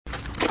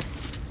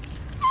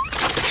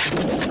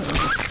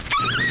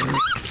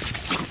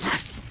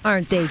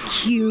Aren't they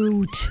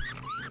cute?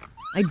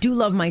 I do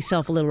love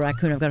myself a little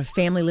raccoon. I've got a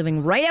family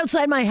living right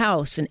outside my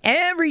house, and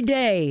every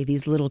day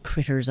these little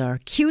critters are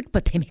cute,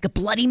 but they make a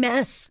bloody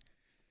mess.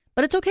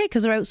 But it's okay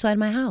because they're outside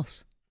my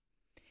house.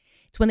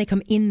 It's when they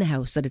come in the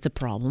house that it's a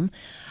problem.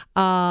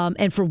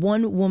 And for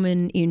one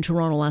woman in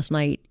Toronto last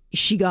night,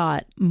 she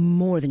got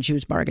more than she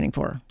was bargaining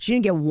for. She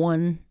didn't get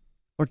one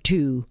or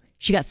two.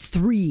 She got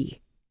 3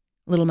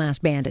 little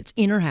masked bandits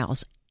in her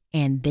house,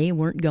 and they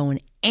weren't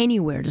going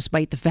anywhere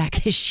despite the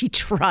fact that she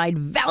tried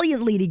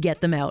valiantly to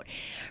get them out.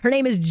 Her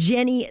name is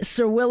Jenny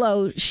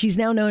Cerwillo. She's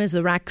now known as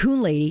the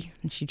Raccoon Lady,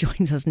 and she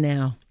joins us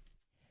now.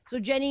 So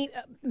Jenny,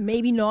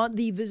 maybe not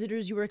the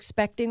visitors you were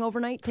expecting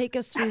overnight. Take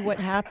us through what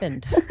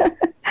happened.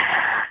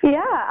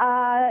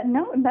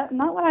 No,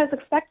 not what I was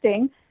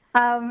expecting.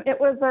 It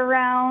was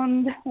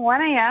around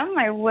 1 a.m.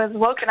 I was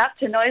woken up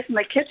to noise in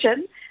the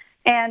kitchen,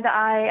 and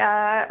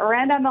I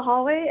ran down the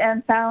hallway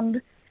and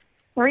found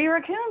 3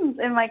 raccoons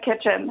in my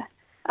kitchen.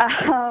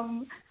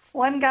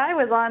 One guy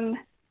was on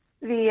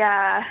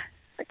the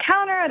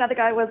counter, another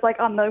guy was like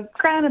on the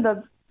ground in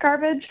the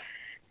garbage,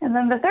 and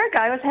then the third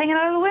guy was hanging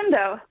out of the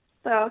window.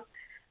 So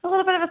a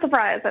little bit of a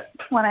surprise at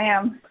 1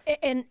 a.m.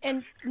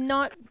 And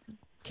not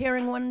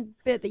caring one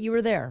bit that you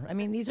were there. I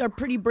mean, these are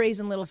pretty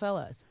brazen little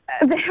fellas.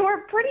 They were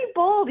pretty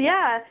bold,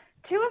 yeah.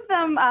 2 of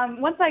them,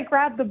 once I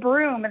grabbed the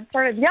broom and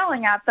started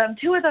yelling at them,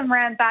 2 of them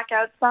ran back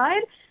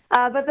outside.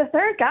 But the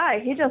third guy,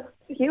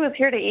 he was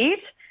here to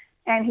eat,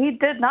 and he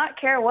did not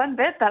care one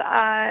bit that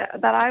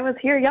I was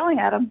here yelling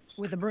at him.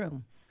 With a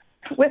broom?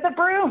 With a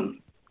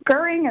broom,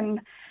 gurring and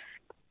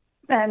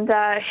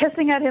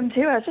hissing at him,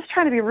 too. I was just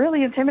trying to be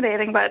really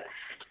intimidating, but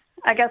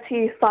I guess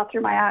he saw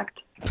through my act.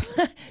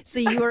 So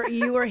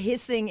you were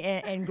hissing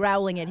and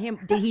growling at him.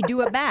 Did he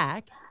do it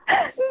back?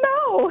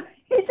 No,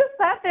 he just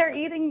sat there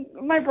eating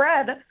my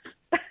bread.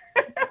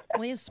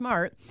 Well, he's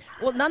smart.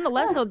 Well,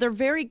 nonetheless, though, they're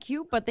very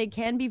cute, but they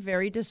can be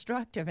very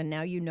destructive. And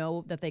now you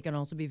know that they can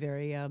also be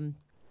very,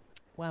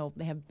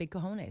 they have big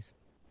cojones.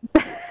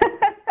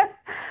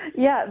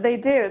 Yeah, they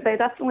do. They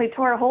definitely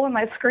tore a hole in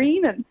my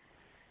screen and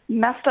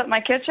messed up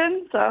my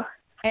kitchen. So.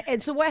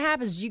 And so what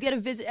happens? Did you get a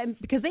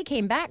visit? Because they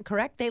came back,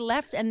 correct? They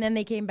left and then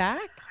they came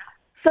back?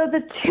 So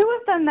the 2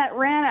 of them that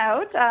ran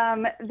out,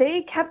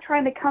 they kept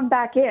trying to come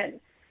back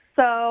in.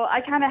 So I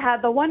kind of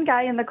had the one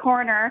guy in the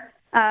corner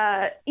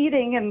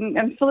eating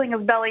and filling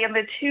his belly, and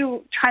the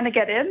 2 trying to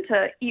get in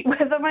to eat with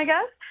him, I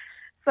guess.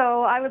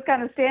 So I was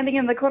kind of standing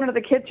in the corner of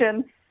the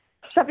kitchen,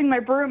 shoving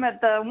my broom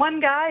at the one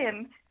guy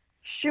and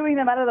shooing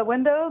them out of the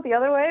window the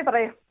other way. But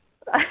it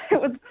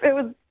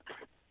was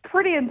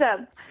pretty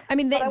intense. I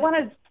mean,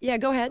 yeah,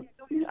 go ahead.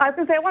 I was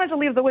going to say I wanted to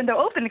leave the window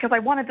open because I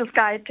wanted this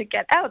guy to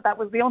get out. That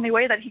was the only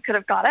way that he could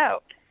have got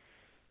out.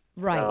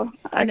 Right. So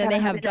and then they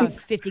have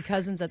 50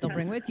 cousins that they'll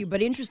bring with you.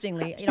 But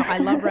interestingly, I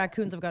love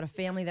raccoons. I've got a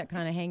family that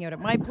kind of hang out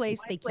at my place.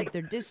 They keep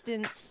their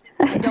distance.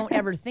 I don't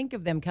ever think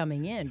of them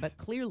coming in, but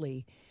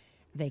clearly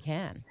they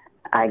can.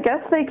 I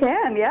guess they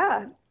can,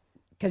 yeah.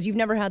 Because you've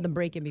never had them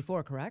break in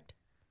before, correct?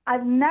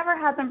 I've never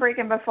had them break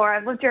in before.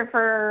 I've lived here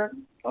for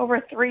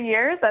over 3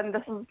 years, and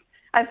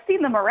I've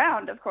seen them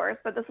around, of course,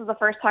 but this is the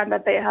first time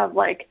that they have,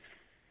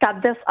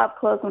 got this up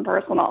close and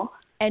personal.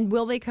 And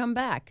will they come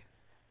back?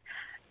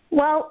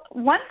 Well,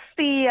 once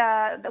they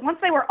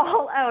were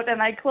all out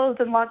and I closed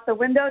and locked the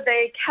window,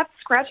 they kept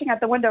scratching at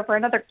the window for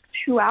another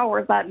 2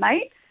 hours that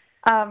night,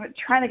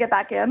 trying to get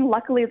back in.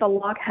 Luckily, the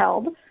lock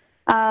held.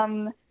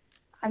 I'm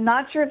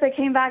not sure if they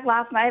came back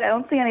last night. I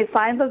don't see any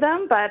signs of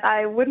them, but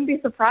I wouldn't be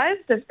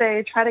surprised if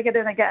they try to get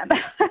in again.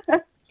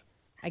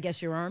 I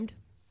guess you're armed?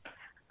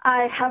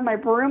 I have my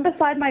broom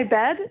beside my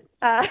bed,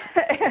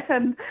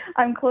 and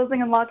I'm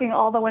closing and locking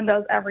all the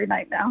windows every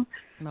night now.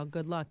 Well,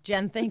 good luck.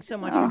 Jen, thanks so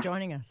much for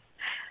joining us.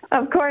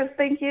 Of course.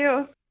 Thank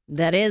you.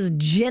 That is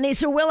Jenny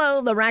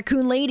Cerwillo, the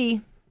Raccoon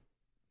Lady.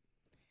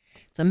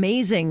 It's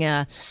amazing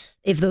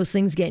if those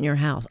things get in your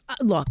house.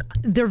 Look,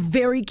 they're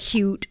very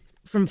cute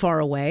from far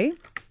away.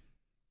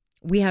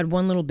 We had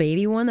one little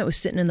baby one that was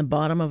sitting in the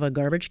bottom of a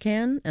garbage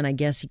can, and I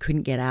guess he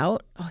couldn't get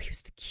out. Oh, he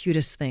was the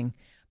cutest thing.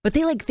 But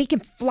they can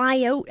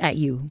fly out at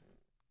you.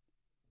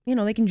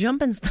 They can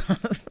jump and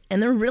stuff,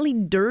 and they're really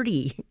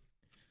dirty.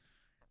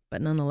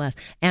 But nonetheless,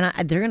 and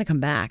they're going to come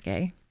back,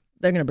 eh?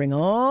 They're going to bring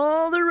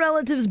all the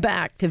relatives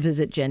back to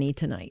visit Jenny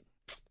tonight.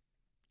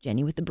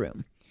 Jenny with the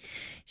broom.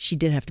 She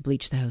did have to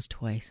bleach the house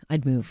twice.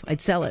 I'd move.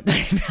 I'd sell it.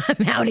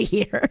 I'm out of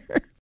here.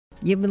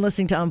 You've been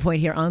listening to On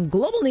Point here on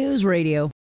Global News Radio.